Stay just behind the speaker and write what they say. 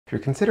If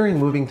you're considering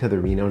moving to the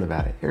Reno,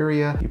 Nevada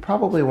area, you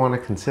probably want to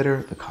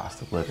consider the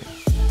cost of living.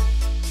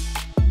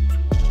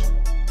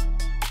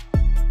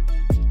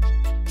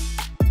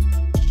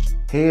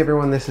 Hey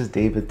everyone, this is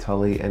David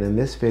Tully, and in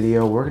this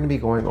video, we're going to be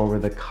going over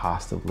the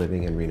cost of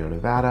living in Reno,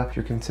 Nevada. If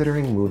you're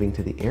considering moving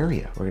to the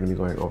area, we're going to be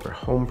going over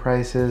home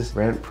prices,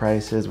 rent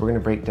prices, we're going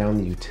to break down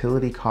the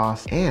utility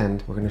costs,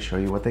 and we're going to show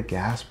you what the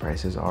gas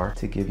prices are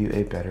to give you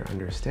a better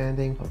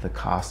understanding of the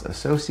costs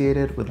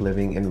associated with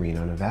living in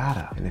Reno,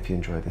 Nevada. And if you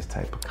enjoy this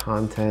type of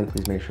content,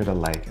 please make sure to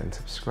like and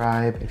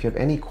subscribe. If you have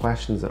any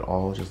questions at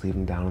all, just leave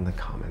them down in the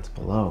comments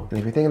below. And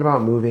if you're thinking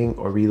about moving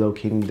or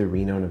relocating to the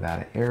Reno,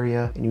 Nevada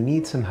area, and you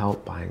need some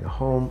help buying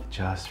a home,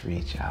 just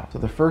reach out. So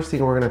the first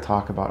thing we're going to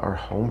talk about are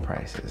home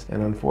prices.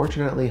 And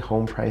unfortunately,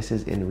 home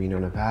prices in Reno,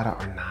 Nevada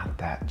are not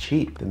that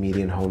cheap. The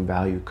median home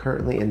value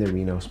currently in the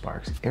Reno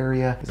Sparks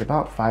area is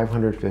about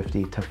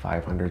 $550,000 to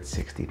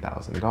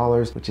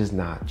 $560,000, which is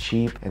not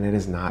cheap, and it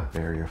is not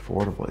very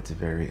affordable. It's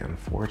very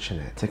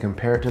unfortunate. To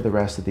compare it to the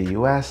rest of the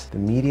US, the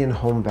median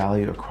home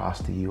value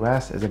across the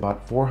US is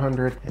about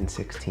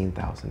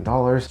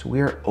 $416,000. So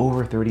we are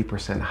over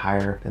 30%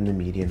 higher than the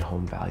median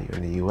home value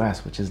in the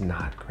US, which is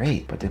not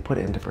great. But to put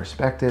it into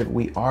perspective,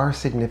 we are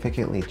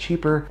significantly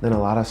cheaper than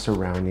a lot of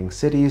surrounding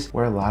cities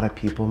where a lot of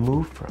people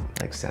move from,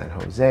 like San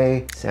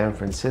Jose, San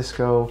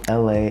Francisco,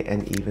 LA,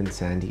 and even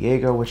San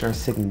Diego, which are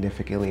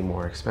significantly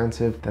more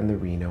expensive than the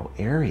Reno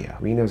area.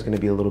 Reno is going to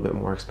be a little bit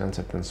more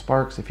expensive than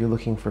Sparks. If you're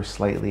looking for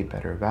slightly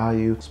better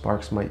value,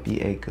 Sparks might be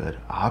a good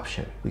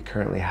option. We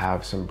currently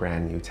have some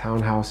brand new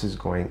townhouses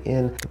going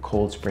in the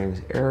Cold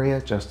Springs area,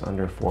 just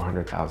under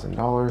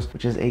 $400,000,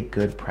 which is a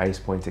good price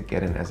point to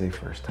get in as a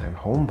first-time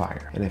home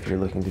buyer. And if you're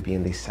looking to be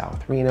in the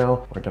South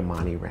Reno or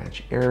Damani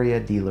Ranch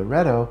area, De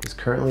Loretto is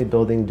currently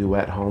building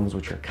duet homes,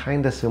 which are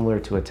kind of similar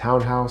to a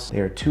townhouse. They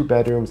are 2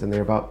 bedrooms and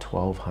they're about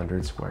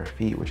 1,200 square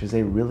feet, which is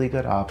a really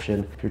good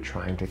option if you're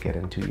trying to get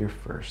into your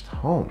first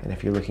home. And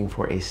if you're looking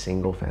for a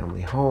single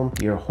family home,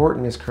 D.R.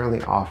 Horton is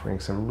currently offering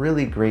some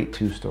really great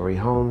 2-story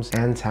homes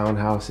and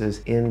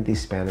townhouses in the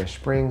Spanish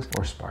Springs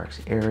or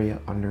Sparks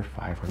area under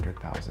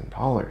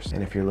 $500,000.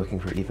 And if you're looking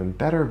for even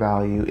better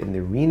value in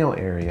the Reno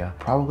area,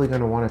 probably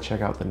going to want to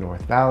check out the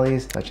North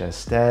Valleys, such as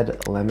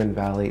Stead, Lemon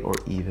Valley, or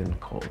even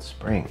Cold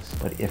Springs.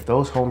 But if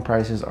those home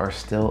prices are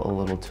still a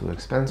little too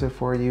expensive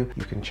for you,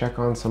 you can check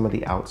on some of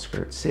the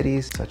outskirts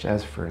cities such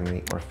as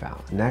Fernley or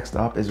Fallon. Next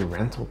up is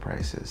rental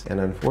prices. And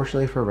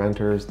unfortunately for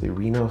renters, the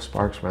Reno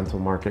Sparks rental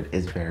market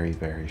is very,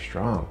 very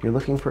strong. If you're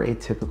looking for a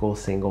typical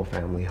single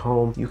family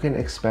home, you can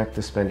expect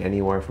to spend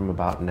anywhere from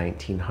about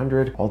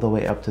 $1,900 all the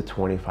way up to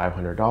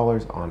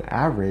 $2,500 on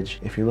average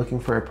if you're looking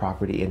for a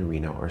property in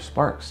Reno or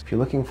Sparks. If you're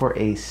looking for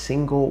a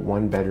single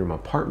 1-bedroom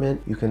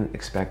apartment, you can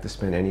expect to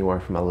spend anywhere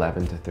from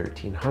 $1,100 to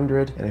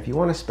 $1,300. And if you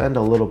want to spend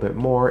a little bit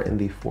more in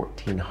the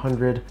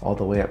 $1,400 all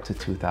the way up to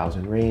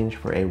 $2,000 range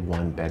for a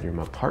 1-bedroom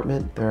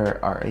apartment, there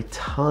are a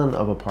ton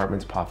of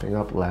apartments popping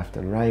up left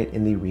and right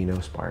in the Reno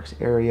Sparks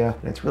area.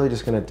 And it's really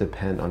just going to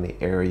depend on the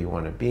area you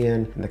want to be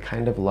in and the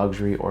kind of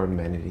luxury or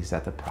amenities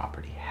that the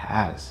property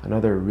has.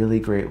 Another really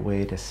great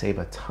way to save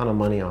a ton of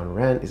money on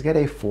rent is get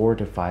a 4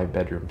 to 5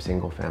 bedroom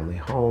single family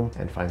home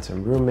and find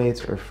some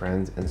roommates or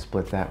friends and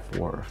split that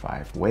 4 or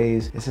 5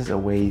 ways. This is a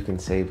way you can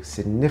save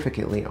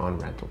significantly on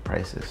rental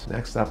prices.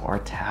 Next up are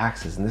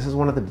taxes, and this is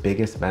one of the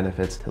biggest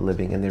benefits to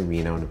living in the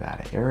Reno,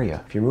 Nevada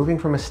area. If you're moving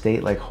from a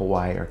state like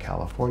Hawaii or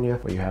California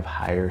where you have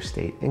higher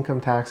state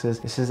income taxes,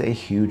 this is a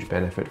huge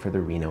benefit for the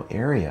Reno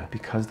area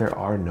because there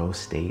are no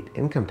state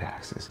income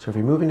taxes. So if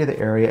you're moving to the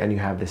area and you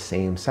have the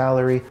same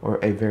salary or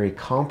a very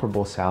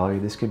comparable salary,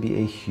 this could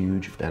be a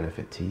huge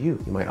benefit to you.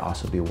 You might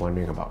also be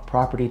wondering about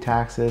property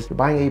taxes. You're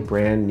buying a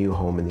brand new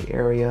home in the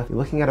area, you're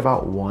looking at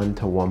about 1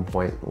 to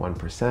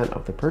 1.1%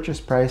 of the purchase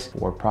price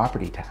for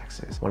property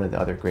taxes. One of the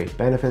other great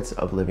benefits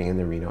of living in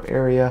the Reno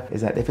area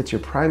is that if it's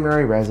your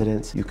primary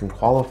residence, you can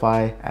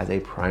qualify as a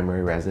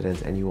primary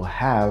residence and you will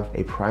have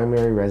a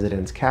primary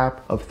residence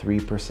cap of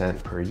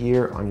 3% per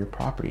year on your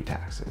property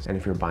taxes. And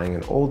if you're buying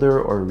an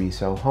older or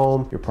resale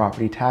home, your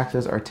property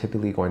taxes are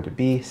typically going to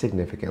be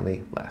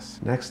significantly less.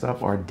 Next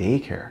up are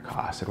daycare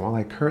costs. And while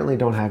I currently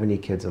don't have any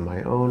kids of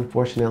my own,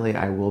 fortunately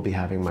I will be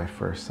having my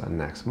first son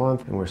next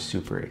month and we're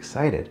super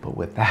excited. But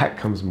with that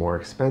comes more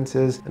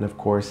expenses and of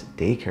course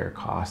daycare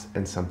costs,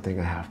 and something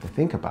I have to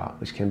think about,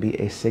 which can be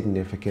a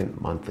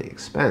significant monthly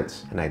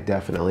expense. And I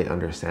definitely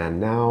understand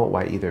now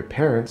why either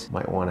parents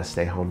might want to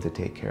stay home to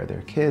take care of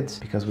their kids,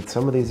 because with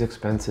some of these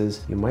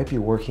expenses, you might be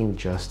working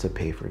just to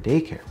pay for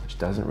daycare, which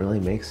doesn't really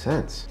make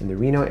sense. In the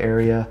Reno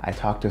area, I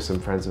talked to some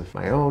friends of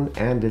my own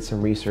and did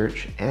some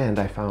research, and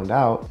I found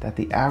out that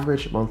the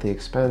average monthly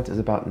expense is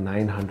about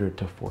 $900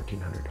 to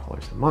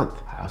 $1,400 a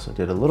month. I also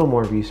did a little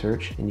more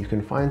research, and you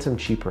can find some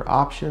cheaper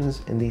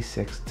options in the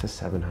 $600 to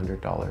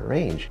 $700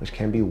 range, which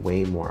can be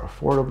way more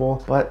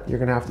affordable, but you're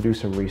gonna have to do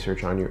some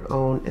research on your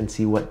own and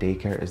see what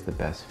daycare is the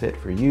best fit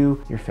for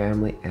you, your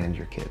family, and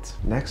your kids.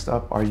 Next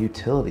up are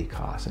utility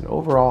costs. And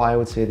overall, I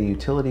would say the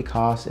utility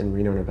costs in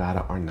Reno,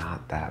 Nevada are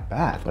not that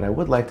bad. But I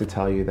would like to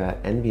tell you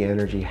that NV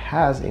Energy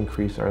has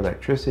increased our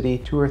electricity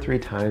 2 or 3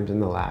 times in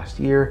the last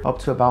year, up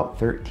to about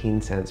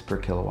 13 cents per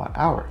kilowatt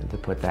hour. And to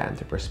put that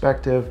into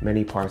perspective,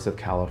 many parts of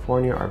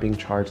California are being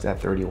charged at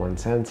 31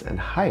 cents and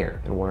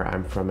higher. And where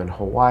I'm from in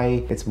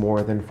Hawaii, it's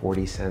more than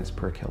 40 cents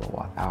per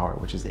kilowatt hour,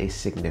 which is a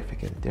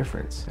significant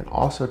difference. And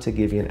also to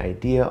give you an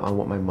idea on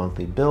what my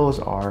monthly bills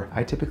are,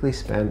 I typically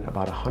spend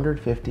about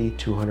 $150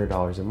 to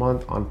 $200 a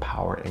month on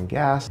power and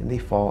gas in the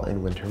fall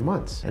and winter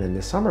months. And in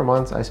the summer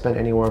months, I spend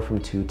anywhere from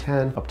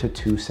 $210 up to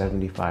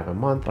 $275 a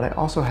month, but I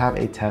also have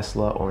a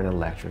Tesla or an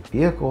electric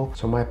vehicle,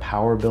 so my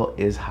power bill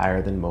is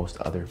higher than most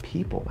other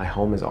people. My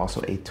home is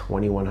also a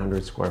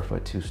 2,100 square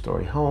foot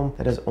 2-story home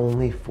that is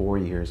only 4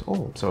 years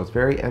old, so it's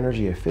very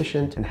energy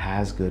efficient and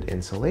has good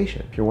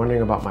insulation. If you're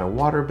wondering about my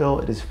water bill,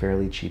 it is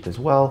fairly cheap as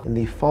well. In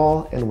the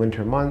fall and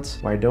winter months,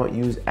 where I don't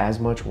use as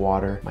much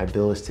water, my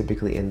bill is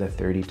typically in the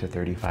 $30 to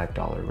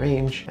 $35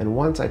 range. And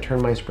once I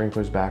turn my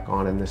sprinklers back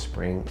on in the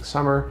spring,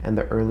 summer, and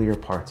the earlier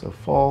parts of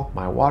fall,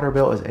 my water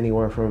bill is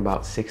anywhere from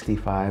about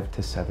 $65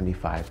 to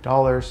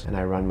 $75. And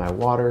I run my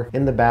water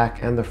in the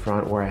back and the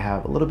front, where I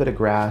have a little bit of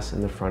grass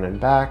in the front and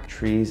back,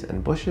 trees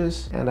and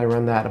bushes, and I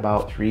run that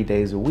about 3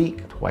 days a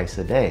week, twice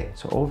a day.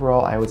 So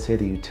overall, I would say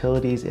the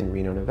utilities in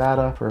Reno,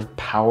 Nevada for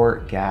power,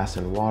 gas,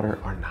 and water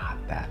are not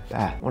that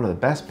bad. One of the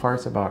best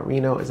parts about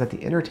Reno is that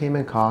the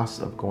entertainment costs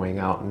of going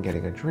out and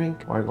getting a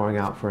drink or going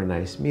out for a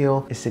nice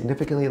meal is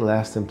significantly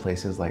less than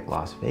places like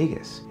Las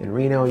Vegas. In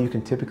Reno, you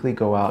can typically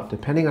go out,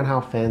 depending on how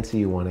fancy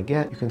you want to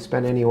get, you can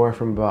spend anywhere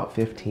from about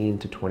 $15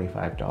 to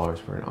 $25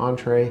 for an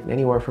entree, and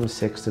anywhere from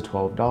 $6 to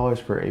 $12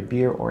 for a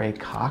beer or a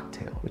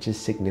cocktail, which is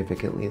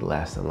significantly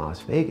less than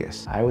Las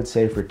Vegas. I would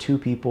say for 2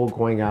 people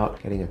going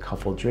out, getting a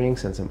couple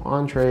drinks and some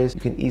entrees,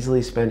 you can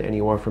easily spend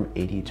anywhere from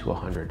 $80 to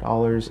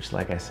 $100, which,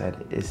 like I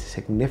said, is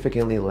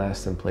significantly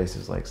less than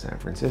places like San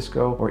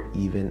Francisco or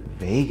even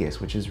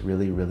Vegas, which is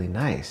really, really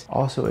nice.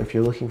 Also, if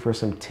you're looking for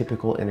some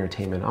typical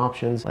entertainment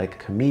options like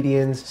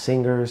comedians,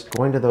 singers,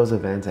 going to those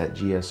events at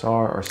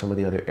GSR or some of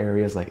the other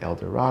areas like El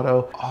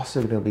Dorado,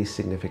 also going to be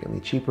significantly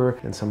cheaper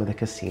than some of the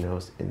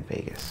casinos in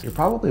Vegas. You're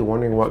probably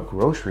wondering what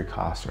grocery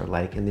costs are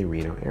like in the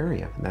Reno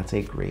area, and that's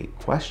a great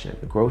question.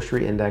 The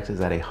grocery index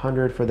is at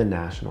 100 for the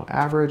national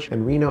average,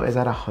 and Reno is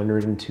at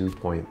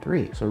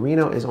 102.3. So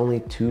Reno is only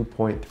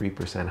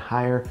 2.3%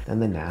 higher than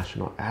the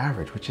national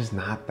average, which is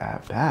not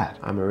that bad.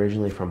 I'm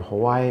originally from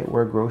Hawaii,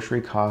 where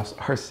grocery costs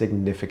are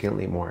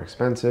significantly more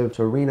expensive,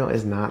 so Reno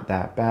is not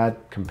that bad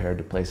compared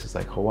to places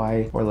like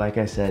Hawaii, or like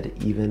I said,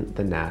 even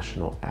the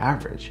national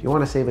average. You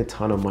want to save a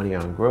ton of money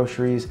on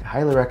groceries, I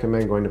highly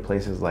recommend going to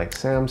places like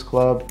Sam's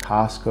Club,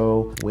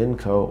 Costco,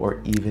 Winco,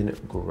 or even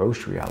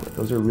Grocery Outlet.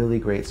 Those are really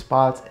great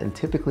spots and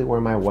typically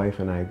where my wife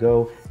and I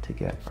go to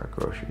get our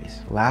groceries.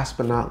 Last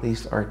but not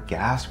least are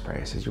gas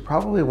prices. You're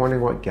probably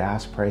wondering what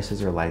gas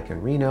prices are like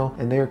in Reno,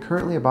 and they are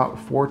currently about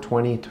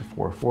 $4.20 to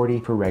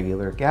 $4.40 for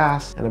regular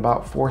gas and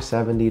about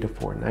 $4.70 to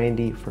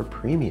 $4.90 for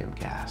premium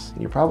gas.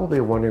 And you're probably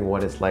wondering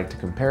what it's like to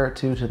compare it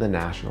to the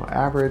national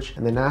average,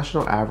 and the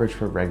national average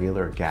for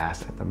regular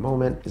gas at the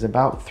moment is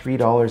about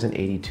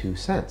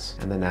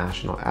 $3.82, and the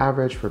national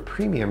average for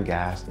premium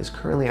gas is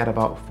currently at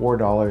about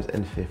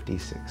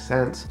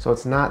 $4.56. So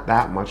it's not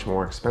that much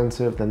more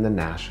expensive than the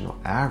national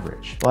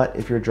average. But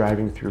if you're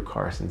driving through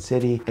Carson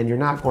City and you're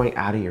not going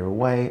out of your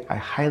way, I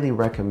highly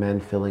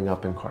recommend filling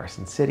up in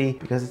Carson City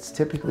because it's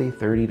typically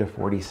 30 to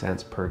 40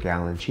 cents per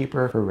gallon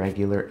cheaper for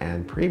regular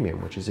and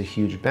premium, which is a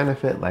huge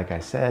benefit, like I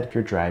said, if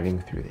you're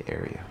driving through the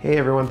area. Hey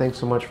everyone, thanks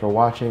so much for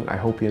watching. I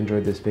hope you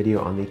enjoyed this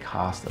video on the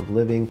cost of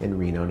living in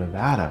Reno,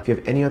 Nevada. If you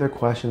have any other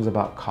questions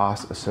about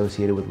costs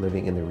associated with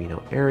living in the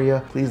Reno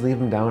area, please leave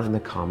them down in the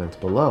comments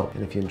below.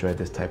 And if you enjoyed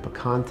this type of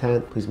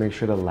content, please make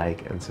sure to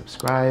like and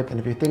subscribe. And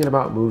if you're thinking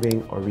about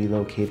moving or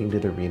relocating to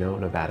the Reno,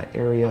 Nevada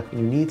area, and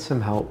you need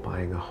some help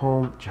buying a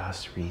home,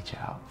 just reach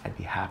out. I'd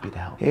be happy to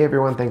help. Hey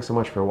everyone, thanks so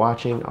much for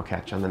watching. I'll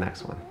catch you on the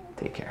next one.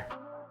 Take care.